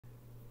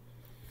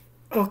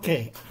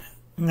Okay,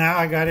 now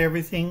I got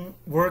everything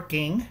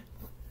working.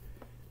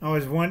 I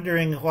was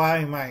wondering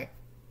why my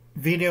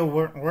video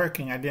weren't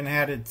working. I didn't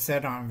have it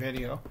set on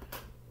video.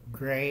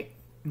 Great.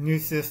 New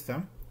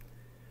system.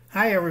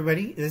 Hi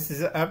everybody, this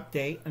is an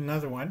update,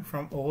 another one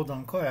from old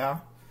Uncle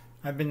Al.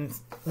 I've been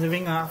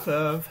living off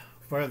of,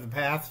 for the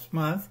past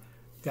month,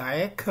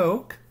 Diet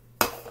Coke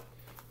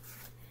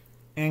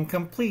and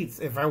Completes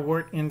if I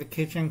weren't in the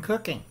kitchen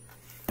cooking.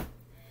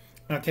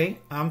 Okay,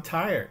 I'm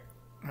tired.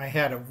 I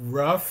had a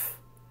rough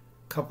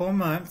couple of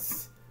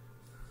months.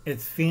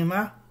 It's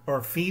FEMA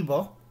or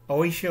feeble.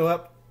 Always show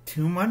up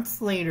 2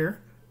 months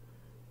later.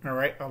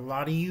 Alright, a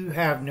lot of you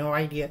have no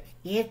idea.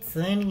 It's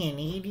sunny and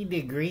 80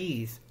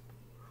 degrees.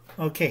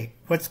 Okay,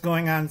 what's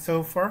going on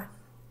so far?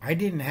 I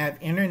didn't have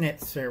internet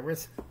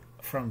service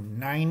from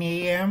 9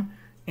 a.m.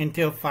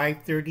 until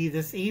 5:30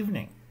 this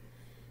evening.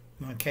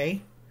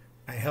 Okay,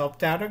 I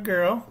helped out a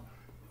girl,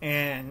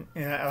 and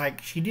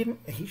like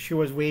she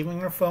was waving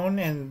her phone,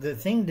 and the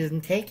thing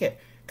didn't take it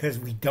because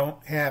we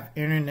don't have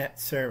internet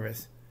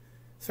service.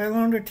 So I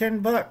loaned her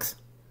 $10,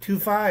 2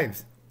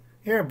 5s.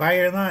 Here, buy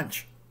your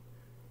lunch.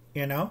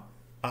 You know,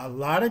 a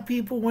lot of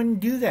people wouldn't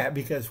do that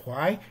because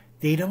why?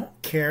 They don't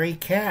carry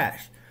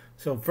cash.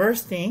 So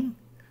first thing,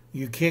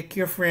 you kick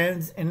your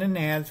friends in the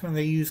nads when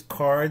they use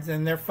cards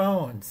and their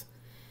phones.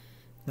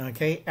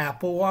 Okay,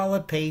 Apple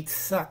Wallet Pay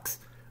sucks,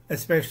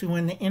 especially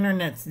when the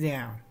internet's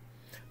down.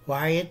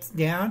 Why it's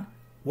down?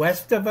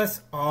 West of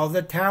us, all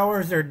the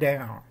towers are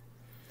down.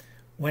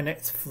 When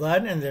it's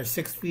flood and there's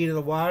 6 feet of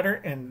the water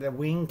and the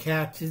wind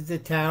catches the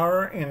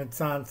tower and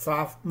it's on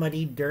soft,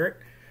 muddy dirt,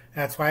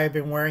 that's why I've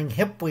been wearing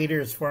hip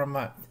waders for a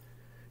month.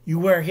 You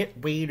wear hip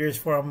waders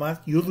for a month,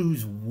 you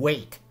lose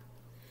weight.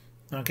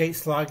 Okay,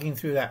 slogging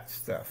through that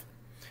stuff.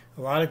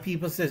 A lot of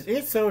people says,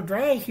 it's so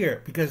dry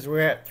here because we're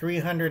at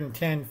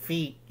 310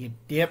 feet. You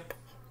dip.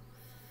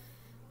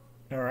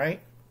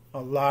 Alright?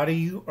 A lot of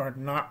you are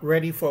not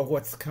ready for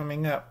what's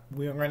coming up.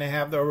 We're going to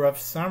have the rough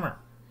summer.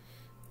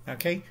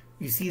 Okay?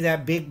 You see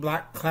that big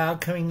black cloud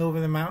coming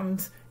over the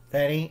mountains?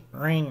 That ain't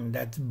rain.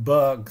 That's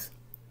bugs.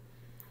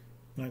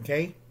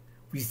 Okay?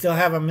 We still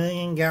have 1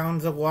 million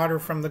gallons of water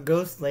from the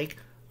Ghost Lake.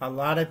 A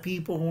lot of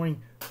people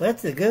going,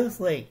 what's a Ghost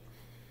Lake?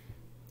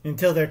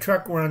 Until their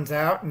truck runs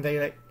out and they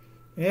like,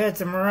 yeah,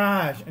 it's a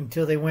mirage.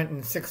 Until they went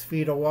in 6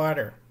 feet of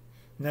water.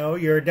 No,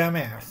 you're a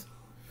dumbass.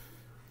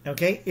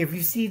 Okay? If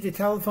you see the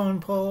telephone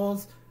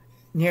poles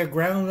near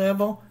ground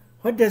level,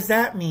 what does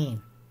that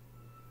mean?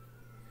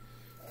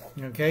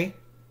 Okay?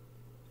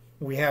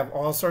 We have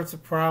all sorts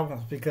of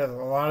problems because a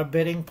lot of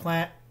bedding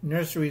plant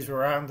nurseries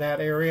around that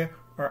area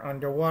are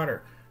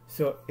underwater.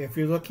 So if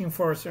you're looking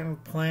for a certain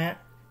plant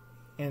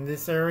in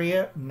this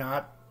area,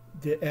 not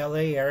the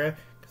LA area,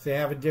 because they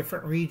have a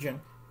different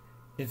region,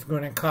 it's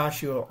going to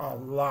cost you a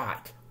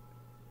lot.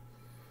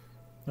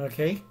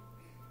 Okay?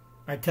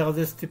 I tell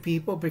this to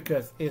people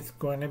because it's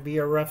going to be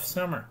a rough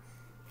summer.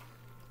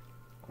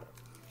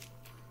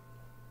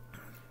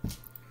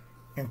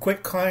 And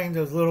quit calling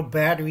those little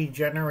battery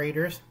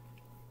generators.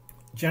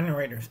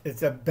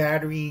 It's a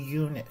battery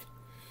unit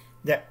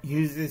that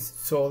uses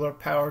solar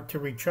power to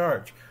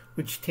recharge,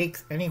 which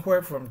takes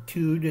anywhere from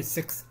 2 to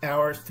 6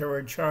 hours to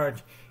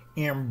recharge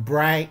in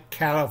bright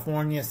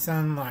California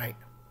sunlight.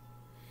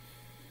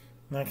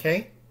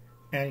 Okay?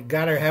 And you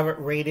gotta have it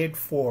rated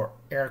for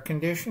air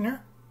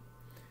conditioner,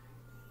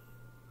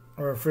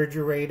 a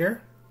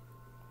refrigerator,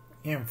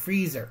 and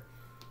freezer.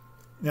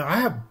 Now I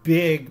have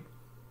big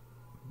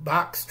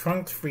box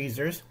trunks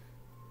freezers,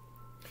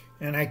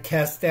 and I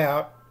test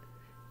out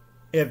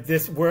if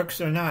this works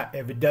or not.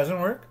 If it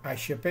doesn't work, I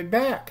ship it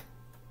back.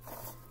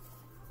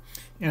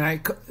 And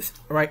I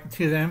write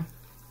to them,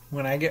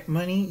 when I get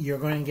money, you're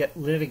going to get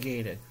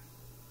litigated.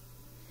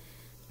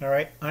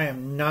 Alright? I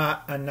am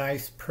not a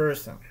nice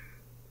person.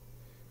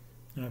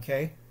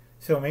 Okay?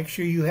 So make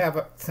sure you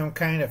have some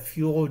kind of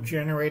fuel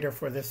generator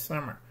for this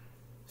summer.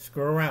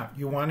 Screw around.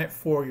 You want it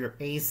for your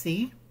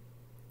AC.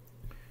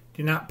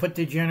 Do not put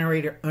the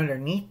generator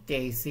underneath the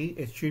AC.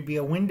 It should be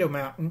a window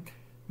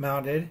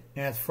mounted,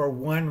 and it's for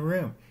one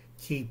room.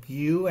 Keep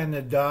you and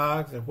the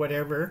dogs or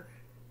whatever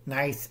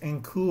nice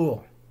and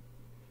cool.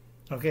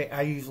 Okay,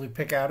 I usually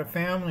pick out a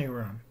family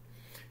room.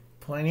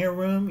 Plenty of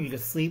room, you can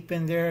sleep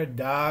in there,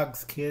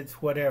 dogs, kids,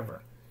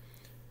 whatever.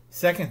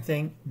 Second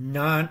thing,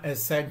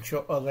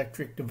 non-essential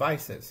electric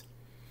devices.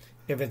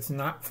 If it's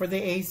not for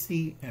the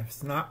AC, if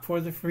it's not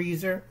for the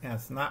freezer, and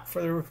it's not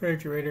for the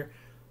refrigerator,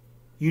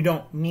 you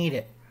don't need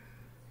it.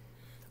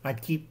 I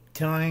keep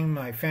telling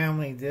my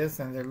family this,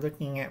 and they're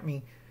looking at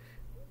me,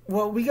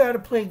 well, we got to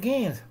play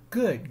games.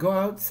 Good, go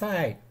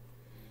outside.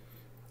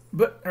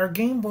 But our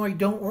Game Boy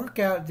don't work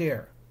out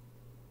there.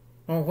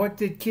 Well, what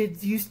did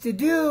kids used to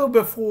do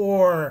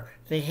before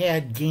they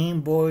had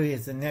Game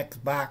Boys and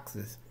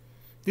Xboxes?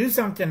 Do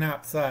something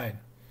outside.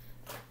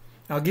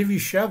 I'll give you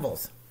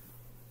shovels.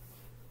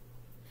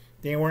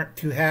 They weren't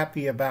too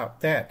happy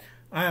about that.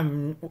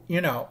 I'm,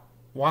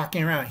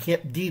 walking around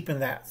hip deep in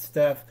that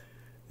stuff.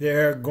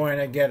 They're going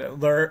to get a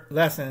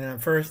lesson in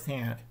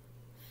firsthand.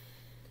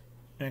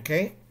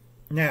 Okay?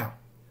 Now,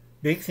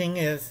 big thing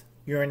is,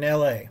 you're in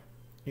LA.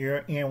 You're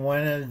in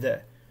one of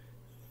the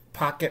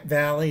pocket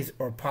valleys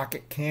or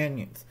pocket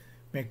canyons.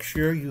 Make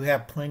sure you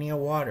have plenty of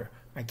water.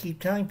 I keep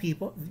telling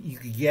people you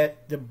could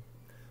get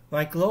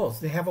like Lowe's,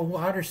 they have a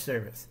water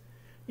service.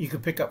 You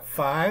could pick up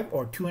 5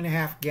 or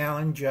 2.5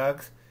 gallon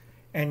jugs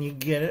and you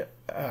get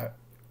a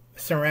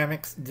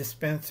ceramics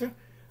dispenser.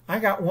 I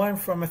got one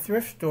from a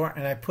thrift store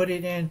and I put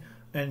it in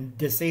a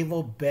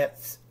disabled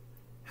Bet's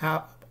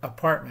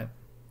apartment.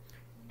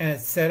 And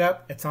it's set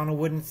up, it's on a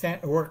wooden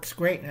stand, it works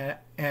great.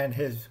 And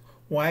his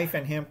wife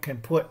and him can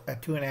put a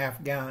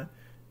 2.5 gallon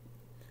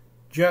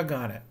jug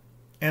on it.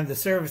 And the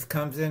service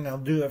comes in, they'll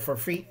do it for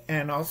free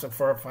and also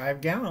for a 5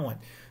 gallon one.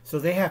 So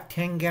they have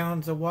 10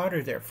 gallons of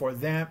water there for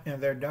them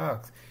and their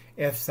dogs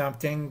if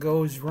something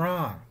goes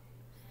wrong.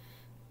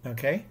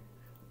 Okay?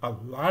 A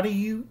lot of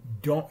you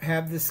don't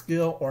have the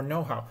skill or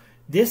know-how.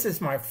 This is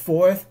my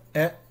 4th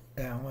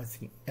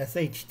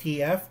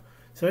SHTF,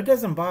 so it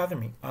doesn't bother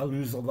me. I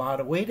lose a lot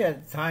of weight at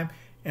a time,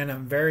 and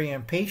I'm very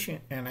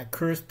impatient, and I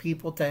curse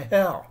people to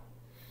hell.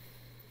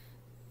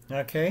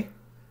 Okay?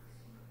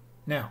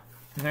 Now,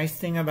 the nice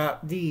thing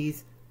about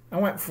these, I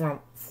went from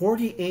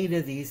 48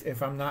 of these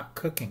if I'm not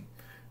cooking.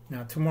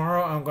 Now,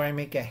 tomorrow I'm going to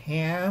make a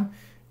ham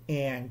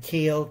and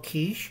kale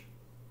quiche.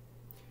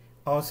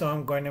 Also,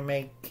 I'm going to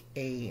make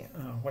a,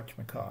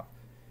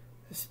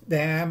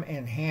 spam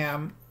and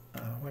ham,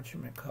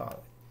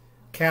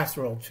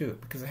 casserole too,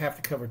 because I have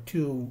to cover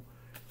 2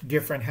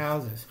 different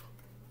houses.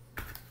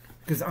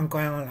 Because Uncle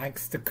Alan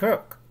likes to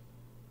cook.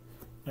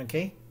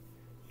 Okay?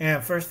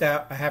 And first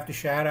out, I have to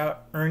shout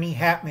out Ernie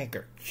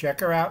Hatmaker. Check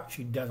her out.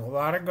 She does a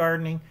lot of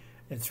gardening.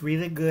 It's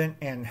really good.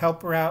 And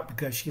help her out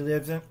because she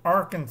lives in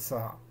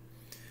Arkansas.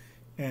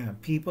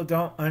 And people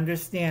don't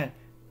understand.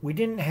 We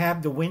didn't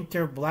have the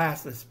winter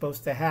blast that's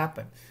supposed to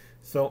happen.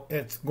 So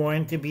it's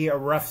going to be a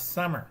rough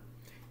summer.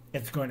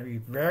 It's going to be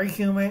very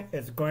humid.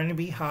 It's going to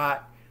be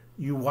hot.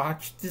 You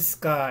watch the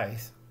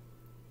skies.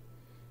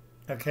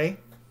 Okay?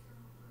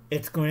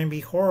 It's going to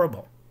be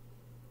horrible.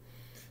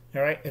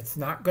 All right? It's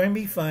not going to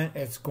be fun.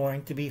 It's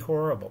going to be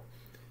horrible.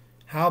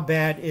 How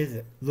bad is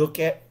it? Look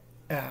at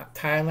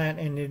Thailand,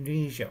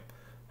 Indonesia.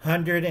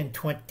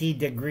 120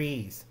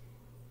 degrees.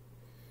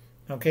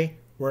 Okay?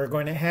 We're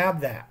going to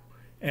have that.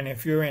 And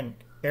if you're in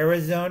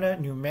Arizona,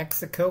 New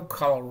Mexico,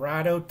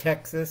 Colorado,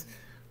 Texas,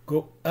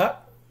 go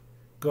up,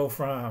 go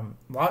from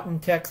Lawton,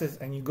 Texas,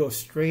 and you go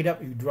straight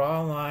up. You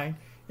draw a line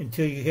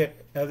until you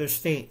hit other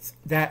states.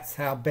 That's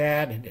how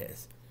bad it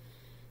is.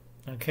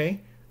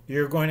 Okay?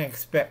 You're going to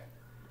expect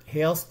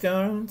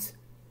hailstones,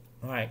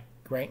 like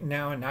right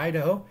now in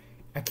Idaho.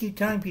 I keep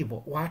telling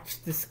people,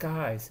 watch the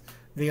skies.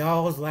 They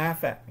always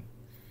laugh at me.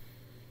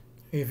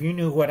 If you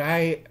knew what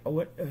I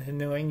was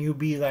doing, you'd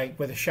be like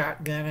with a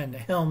shotgun and a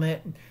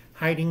helmet and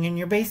hiding in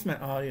your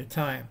basement all the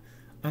time.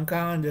 Uncle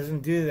Alan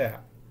doesn't do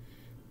that.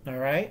 All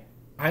right?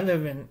 I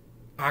live in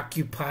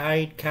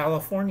occupied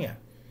California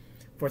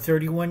for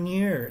 31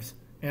 years.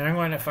 And I'm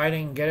going to fight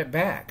and get it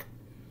back.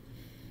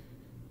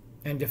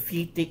 And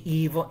defeat the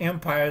evil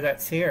empire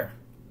that's here.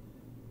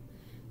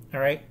 All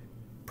right?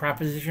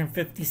 Proposition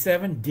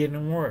 57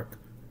 didn't work.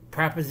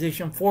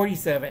 Proposition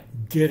 47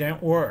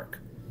 didn't work.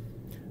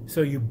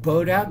 So you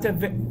vote out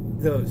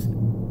those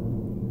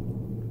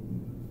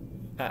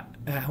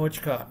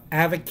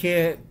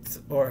advocates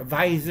or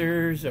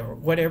advisors or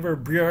whatever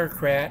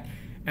bureaucrat,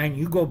 and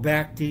you go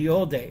back to the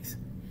old days.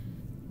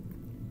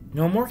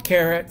 No more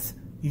carrots.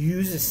 You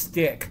use a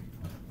stick.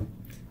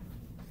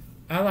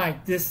 I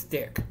like this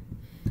stick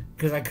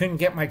because I couldn't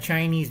get my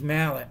Chinese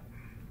mallet,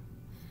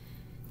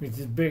 which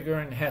is bigger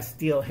and has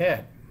steel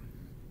head.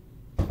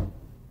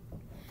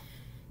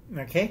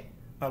 Okay?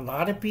 A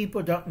lot of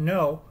people don't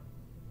know.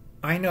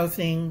 I know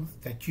things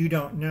that you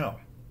don't know.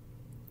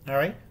 All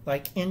right?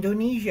 Like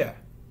Indonesia.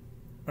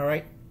 All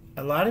right?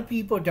 A lot of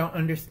people don't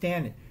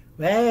understand it.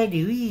 Why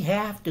do we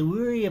have to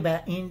worry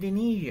about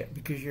Indonesia?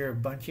 Because you're a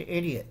bunch of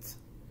idiots.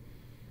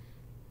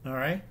 All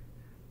right?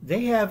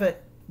 They have a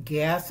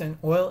gas and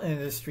oil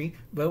industry,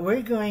 but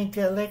we're going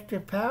to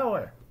electric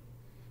power.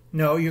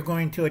 No, you're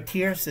going to a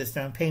tier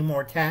system and pay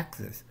more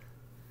taxes.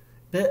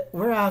 But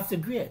we're off the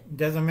grid.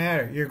 Doesn't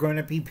matter. You're going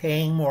to be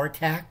paying more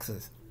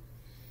taxes.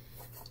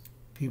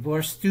 People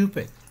are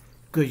stupid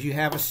because you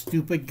have a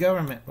stupid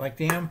government like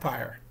the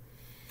empire.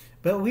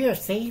 But we are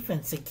safe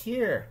and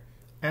secure.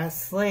 As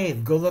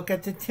slave, go look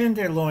at the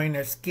Tenderloin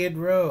or Skid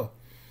Row.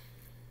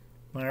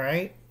 All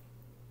right?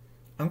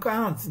 Uncle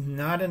Alan's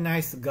not a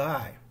nice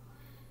guy.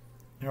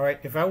 All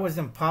right? If I was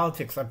in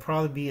politics, I'd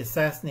probably be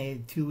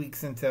assassinated 2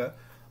 weeks into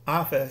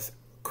office,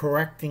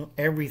 correcting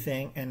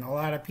everything, and a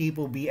lot of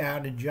people be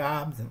out of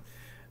jobs and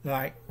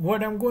like,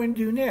 what I'm going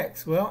to do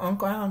next? Well,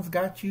 Uncle Alan's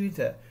got you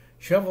to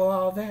shovel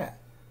all that.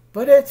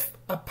 But it's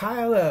a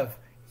pile of,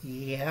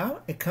 yeah,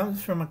 it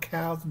comes from a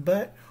cow's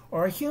butt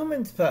or a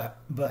human's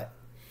butt.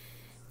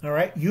 All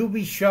right? You'll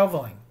be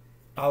shoveling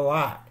a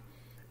lot.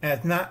 And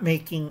it's not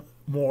making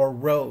more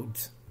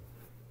roads.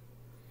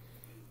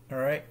 All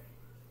right?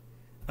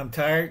 I'm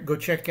tired. Go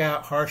check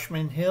out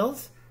Harshman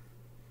Hills.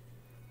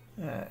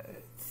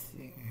 Let's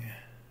see.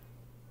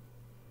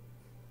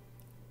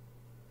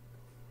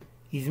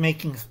 He's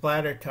making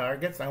splatter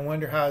targets. I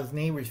wonder how his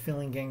neighbor's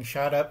feeling getting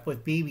shot up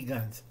with BB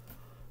guns.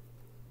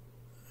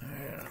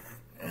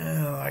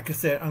 Like I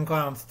said, Uncle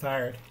Alan's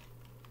tired.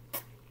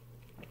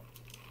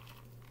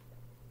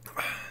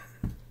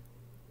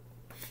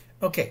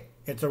 Okay,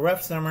 it's a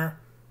rough summer.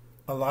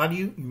 A lot of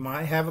you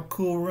might have a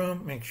cool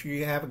room. Make sure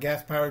you have a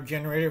gas-powered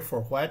generator for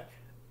what?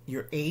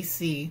 Your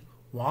AC,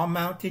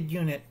 wall-mounted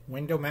unit,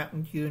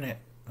 window-mounted unit.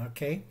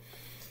 Okay?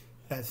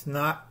 That's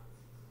not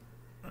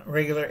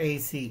regular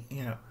AC,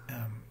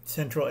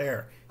 central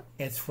air.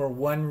 It's for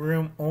one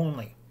room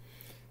only.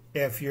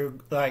 If you're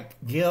like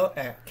Gil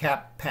at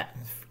Cap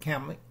Patton's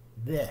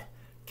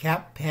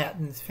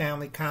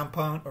family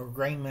compound or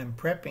Grainman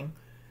prepping,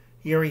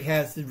 he already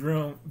has his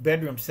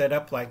bedroom set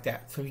up like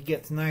that, so he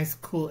gets nice,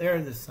 cool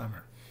air this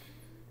summer.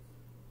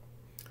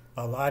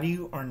 A lot of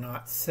you are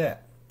not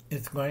set.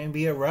 It's going to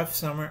be a rough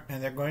summer,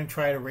 and they're going to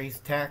try to raise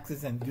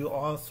taxes and do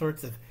all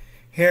sorts of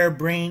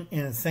harebrained,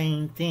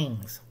 insane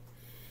things.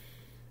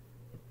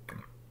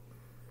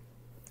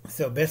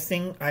 So best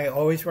thing I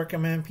always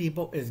recommend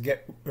people is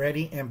get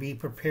ready and be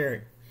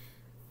prepared.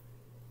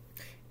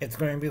 It's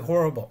going to be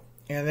horrible.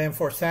 And then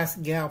for Sassy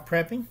Gal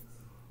prepping,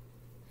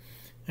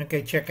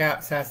 okay, check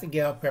out Sassy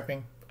Gal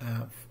prepping.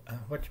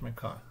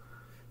 Whatchamacallit?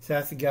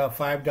 Sassy Gal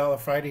 $5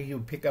 Friday. You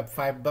pick up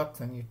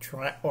 $5 and you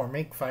try, or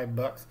make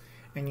 $5,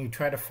 and you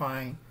try to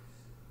find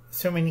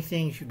so many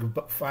things you could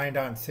find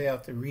on sale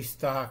to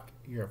restock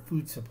your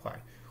food supply.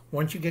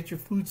 Once you get your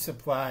food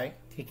supply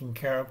taken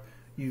care of,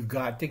 you've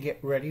got to get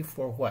ready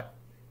for what?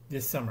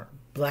 This summer,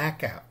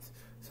 blackouts.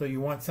 So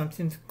you want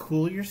something to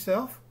cool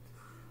yourself,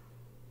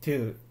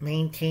 to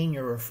maintain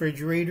your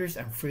refrigerators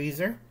and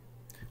freezer.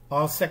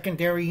 All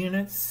secondary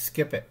units,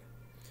 skip it.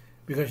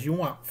 Because you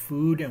want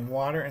food and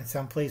water and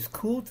someplace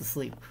cool to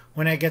sleep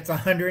when it gets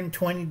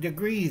 120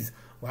 degrees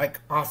like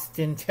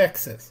Austin,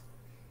 Texas.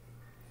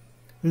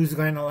 Who's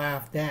going to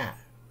laugh at that?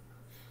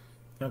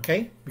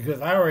 Okay?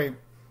 Because I already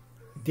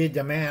did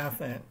the math,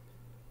 and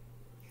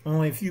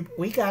only if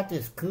we got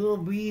this cool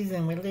breeze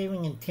and we're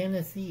living in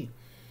Tennessee.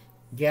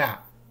 Yeah.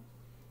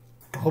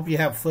 I hope you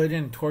have flood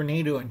and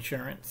tornado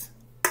insurance.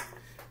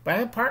 But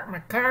I parked my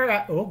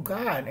car, oh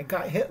God, it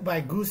got hit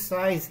by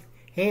goose-sized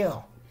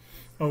hail.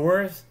 Or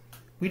worse,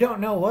 we don't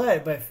know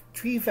what, but a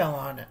tree fell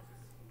on it.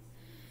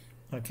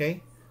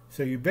 Okay?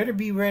 So you better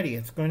be ready.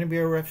 It's going to be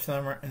a rough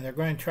summer, and they're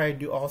going to try to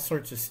do all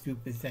sorts of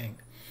stupid things.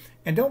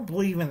 And don't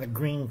believe in the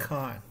green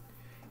con.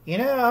 You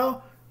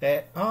know,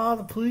 that all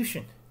the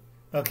pollution.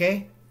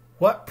 Okay?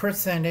 What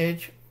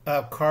percentage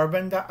of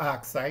carbon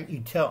dioxide,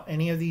 you tell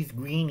any of these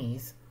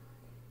greenies,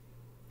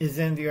 is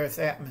in the Earth's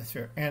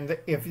atmosphere? And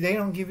if they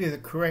don't give you the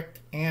correct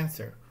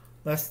answer,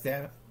 less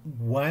than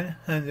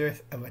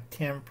 1/100th of a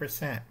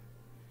 10%.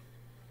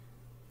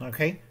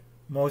 Okay?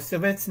 Most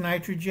of it's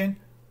nitrogen,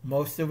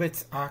 most of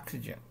it's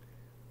oxygen.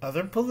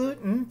 Other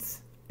pollutants,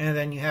 and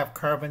then you have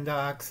carbon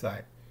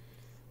dioxide.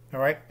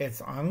 Alright?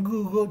 It's on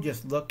Google,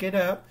 just look it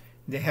up.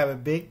 They have a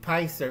big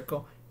pie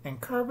circle, and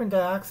carbon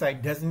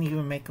dioxide doesn't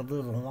even make a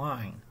little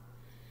line.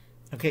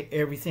 Okay,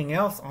 everything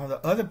else on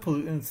the other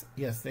pollutants,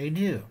 yes, they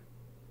do.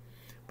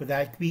 But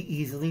that can be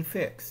easily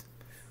fixed.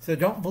 So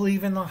don't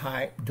believe in the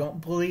hype. Don't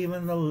believe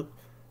in the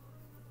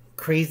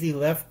crazy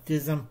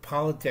leftism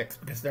politics,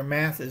 because their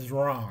math is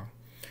wrong.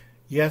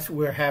 Yes,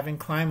 we're having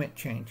climate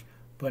change,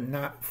 but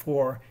not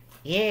for,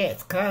 yeah,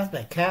 it's caused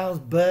by cows'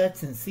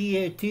 butts and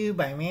CO2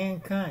 by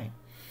mankind.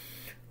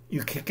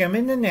 You kick them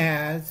in the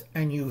nads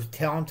and you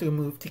tell them to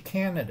move to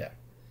Canada.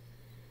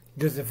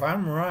 Because if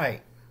I'm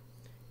right,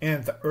 and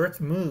if the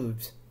Earth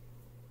moves,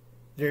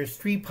 there's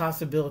 3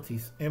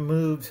 possibilities. It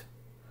moves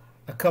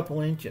a couple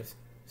inches.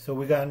 So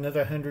we got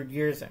another 100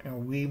 years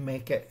and we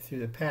make it through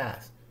the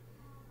past.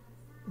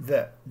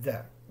 This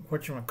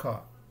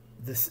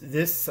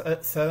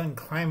sudden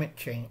climate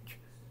change,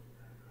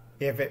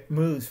 if it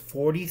moves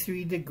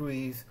 43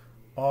 degrees,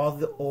 all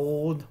the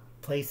old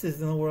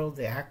places in the world,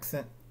 the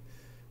accent,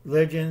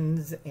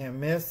 legends and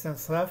myths and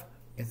stuff,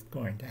 it's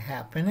going to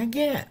happen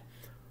again.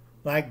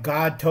 Like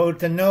God told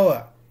to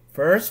Noah,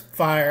 first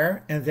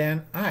fire and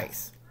then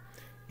ice.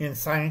 In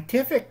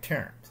scientific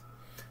terms,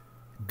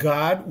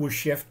 God will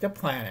shift the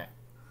planet.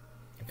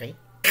 Okay?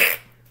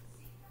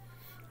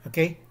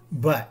 Okay?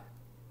 But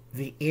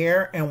the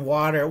air and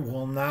water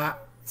will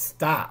not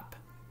stop.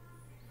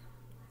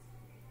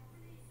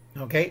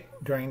 Okay?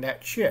 During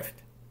that shift.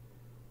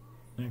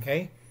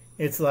 Okay?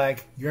 It's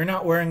like you're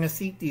not wearing a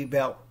seatbelt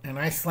belt and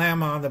I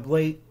slam on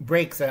the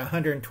brakes at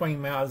 120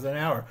 miles an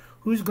hour.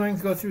 Who's going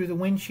to go through the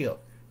windshield?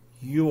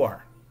 You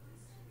are.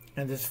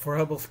 And this is for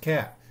Hubble's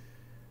cat.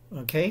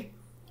 Okay?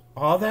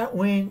 All that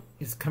wind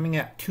is coming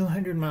at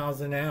 200 miles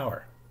an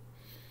hour.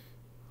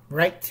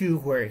 Right to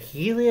where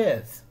he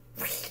lives.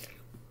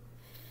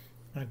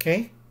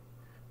 Okay?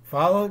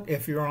 Followed,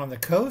 if you're on the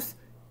coast,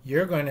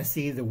 you're going to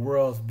see the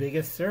world's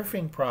biggest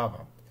surfing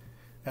problem.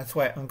 That's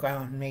why Uncle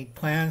Alan made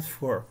plans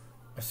for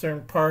a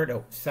certain part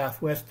of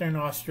southwestern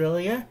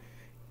Australia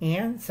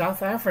and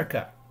South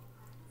Africa.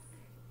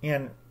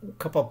 And a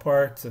couple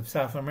parts of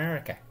South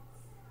America.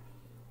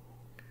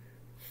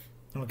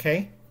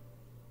 Okay?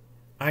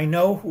 I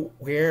know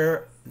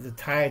where the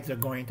tides are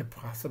going to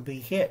possibly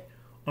hit.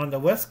 On the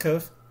West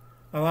Coast,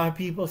 a lot of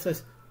people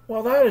says,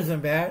 well, that isn't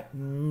bad.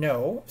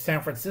 No,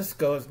 San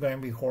Francisco is going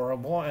to be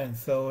horrible, and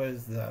so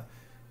is the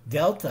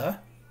Delta.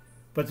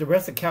 But the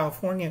rest of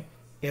California,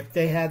 if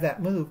they had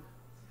that move,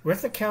 the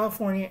rest of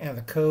California and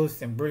the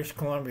coast and British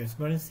Columbia is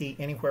going to see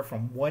anywhere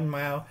from 1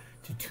 mile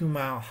to 2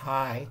 mile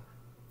high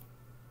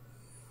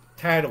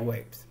tidal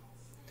waves.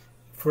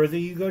 Further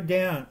you go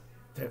down,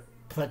 the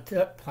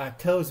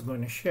plateau is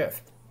going to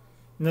shift.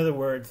 In other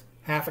words,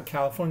 half of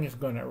California is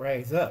going to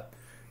rise up.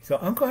 So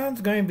Uncle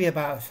Alan's going to be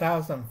about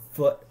 1,000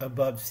 foot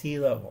above sea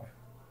level.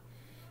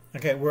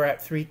 Okay, we're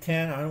at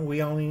 310.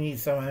 We only need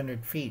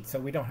 700 feet, so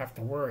we don't have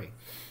to worry.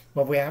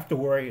 What we have to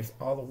worry is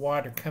all the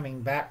water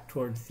coming back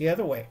towards the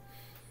other way.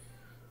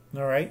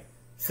 All right?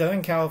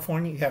 Southern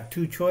California, you have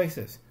two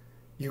choices.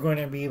 You're going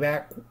to be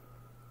back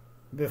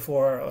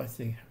before, let's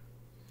see,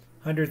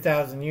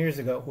 100,000 years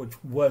ago, which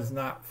was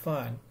not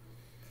fun.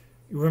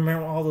 You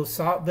remember all those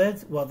salt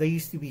beds? Well, they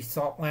used to be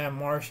saltland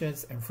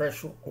marshes and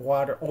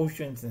freshwater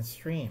oceans and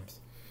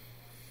streams.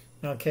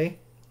 Okay?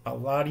 A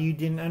lot of you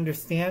didn't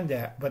understand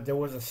that, but there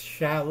was a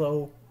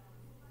shallow...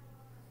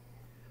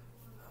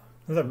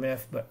 Another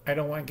myth, but I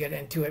don't want to get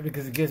into it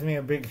because it gives me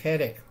a big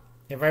headache.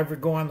 If I ever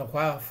go on the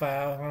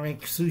wildfire, I'm going to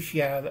make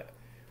sushi out of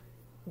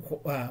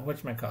the...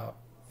 whatchamacallit?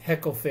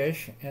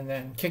 Hecklefish, and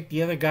then kick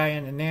the other guy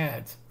in the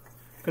nads.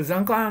 Because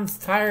Uncle Alan's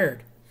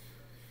tired.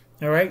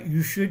 Alright,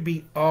 you should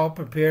be all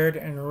prepared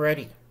and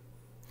ready.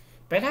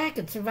 But I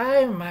could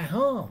survive in my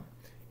home.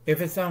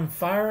 If it's on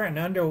fire and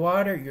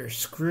underwater, you're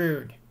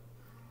screwed.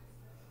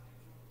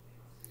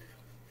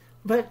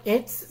 But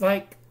it's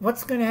like,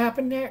 what's going to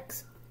happen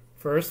next?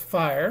 First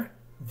fire,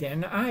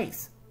 then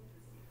ice.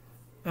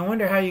 I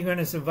wonder how you're going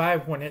to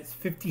survive when it's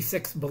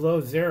 56 below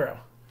zero.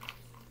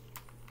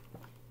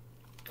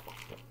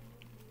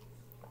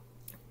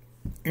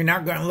 You're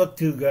not going to look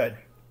too good.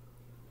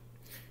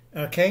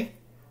 Okay?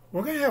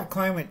 We're going to have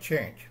climate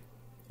change.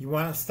 You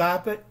want to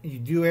stop it? You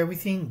do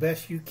everything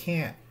best you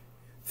can.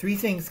 3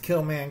 things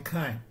kill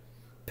mankind.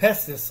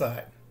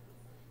 Pesticide,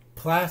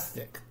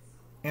 plastic,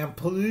 and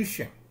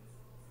pollution.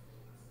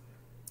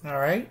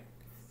 Alright?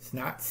 It's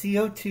not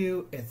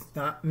CO2. It's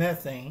not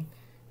methane.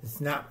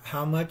 It's not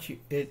how much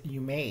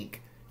you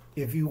make.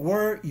 If you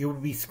were, you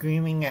would be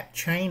screaming at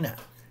China.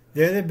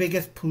 They're the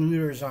biggest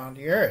polluters on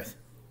the earth.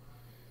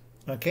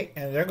 Okay?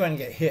 And they're going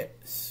to get hit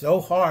so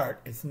hard,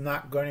 it's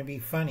not going to be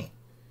funny.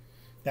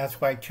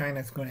 That's why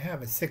China's going to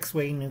have a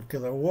 6-way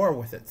nuclear war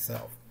with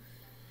itself.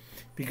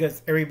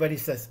 Because everybody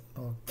says,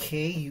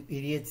 okay, you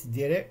idiots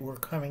did it, we're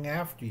coming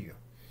after you.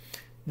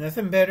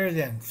 Nothing better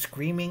than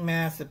screaming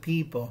mass of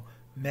people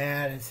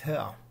mad as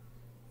hell.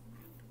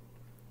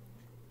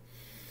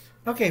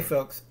 Okay,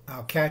 folks,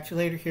 I'll catch you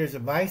later. Here's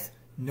advice.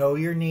 Know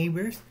your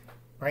neighbors.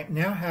 Right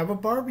now, have a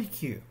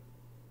barbecue.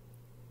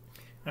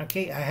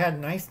 Okay, I had a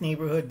nice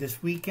neighborhood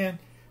this weekend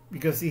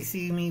because they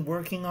see me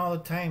working all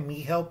the time,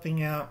 me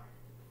helping out.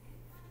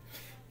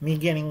 Me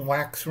getting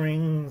wax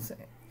rings,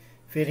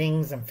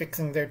 fittings, and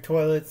fixing their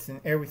toilets and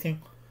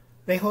everything.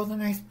 They hold a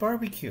nice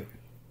barbecue.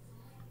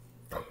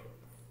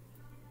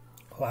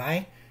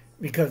 Why?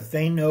 Because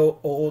they know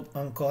old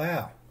Uncle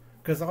Al.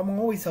 Because I'm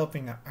always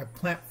helping out. I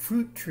plant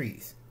fruit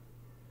trees.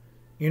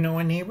 You know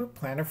a neighbor?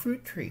 Plant a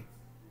fruit tree.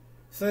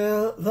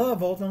 So I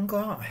love old Uncle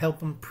Al. I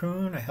help him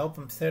prune. I help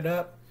him set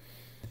up.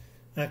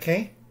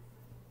 Okay?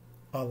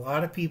 A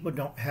lot of people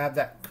don't have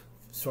that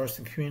source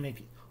of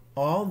community.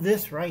 All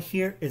this right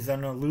here is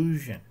an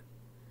illusion.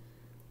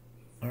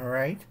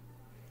 Alright?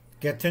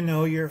 Get to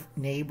know your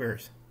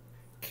neighbors.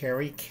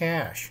 Carry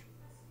cash.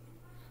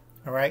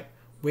 Alright?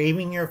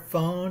 Waving your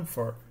phone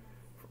for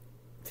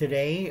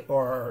today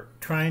or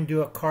try and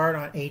do a card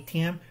on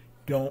ATM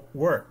don't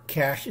work.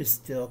 Cash is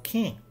still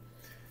king.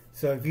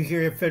 So if you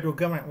hear the federal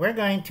government, we're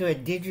going to a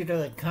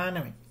digital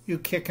economy, you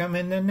kick them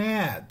in the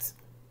nads.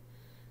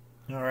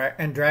 Alright?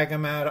 And drag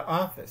them out of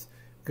office.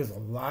 Because a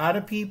lot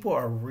of people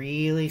are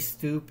really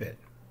stupid.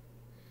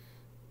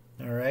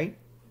 Alright?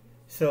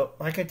 So,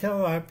 like I tell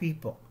a lot of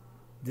people,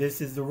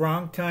 this is the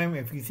wrong time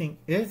if you think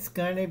it's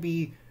going to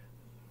be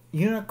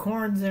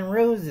unicorns and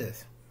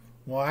roses.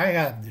 Well, I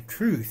got the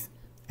truth.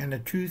 And the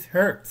truth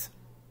hurts.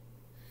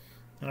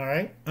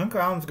 Alright?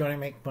 Uncle Alan's going to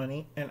make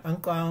money. And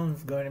Uncle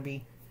Alan's going to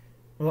be...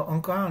 Well,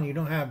 Uncle Alan, you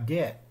don't have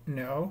debt.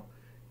 No.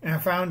 And I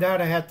found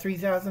out I had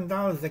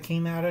 $3,000 that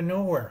came out of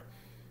nowhere.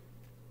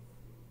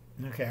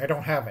 Okay, I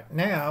don't have it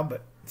now,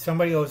 but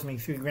somebody owes me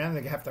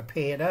 $3,000. They have to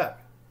pay it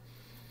up,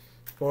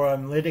 or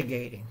I'm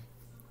litigating.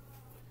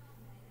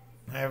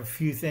 I have a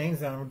few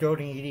things. I'm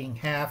donating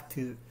half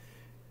to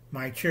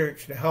my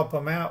church to help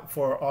them out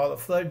for all the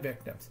flood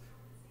victims.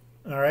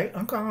 All right,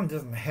 Uncle Alan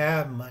doesn't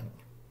have money,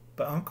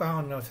 but Uncle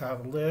Alan knows how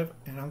to live,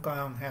 and Uncle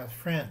Alan has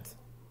friends.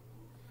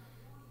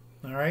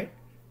 All right,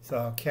 so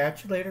I'll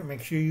catch you later.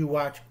 Make sure you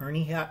watch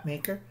Ernie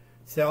Hatmaker.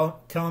 Tell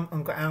him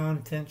Uncle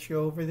Alan sent you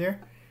over there.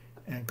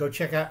 And go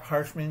check out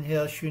Harshman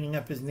Hill shooting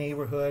up his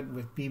neighborhood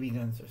with BB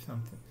guns or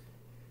something.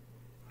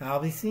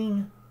 I'll be seeing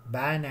you.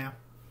 Bye now.